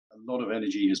a lot of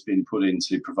energy has been put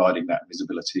into providing that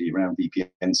visibility around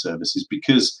VPN services,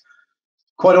 because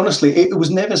quite honestly, it was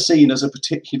never seen as a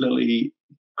particularly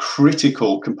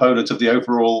critical component of the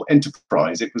overall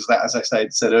enterprise. It was that, as I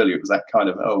said earlier, it was that kind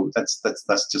of, oh, that's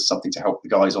just something to help the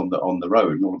guys on the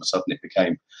road, and all of a sudden it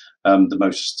became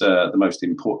the most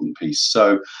important piece.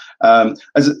 So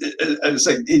as I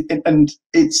say, and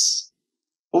it's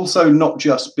also not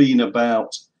just been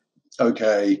about,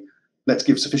 okay, let's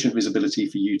give sufficient visibility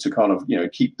for you to kind of,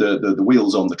 keep the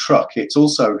wheels on the truck. It's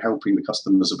also helping the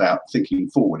customers about thinking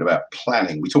forward, about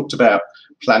planning. We talked about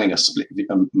planning a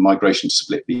migration to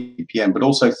split VPN, but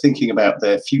also thinking about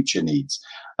their future needs.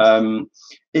 I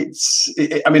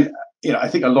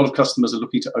think a lot of customers are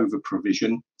looking to over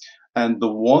provision, and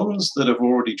the ones that have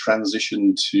already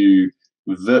transitioned to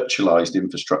virtualized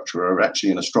infrastructure are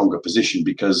actually in a stronger position,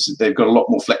 because they've got a lot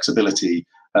more flexibility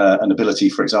and ability,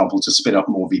 for example, to spin up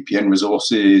more VPN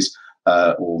resources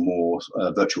or more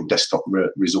virtual desktop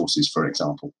resources, for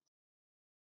example.